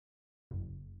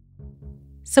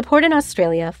Support in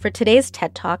Australia for today's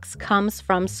TED Talks comes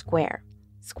from Square.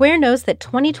 Square knows that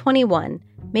 2021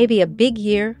 may be a big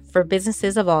year for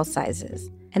businesses of all sizes,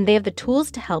 and they have the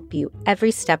tools to help you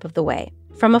every step of the way.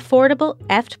 From affordable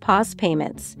EFTPOS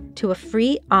payments to a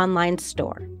free online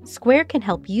store, Square can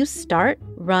help you start,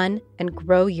 run, and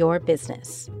grow your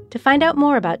business. To find out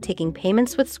more about taking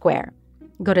payments with Square,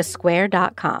 go to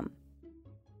square.com.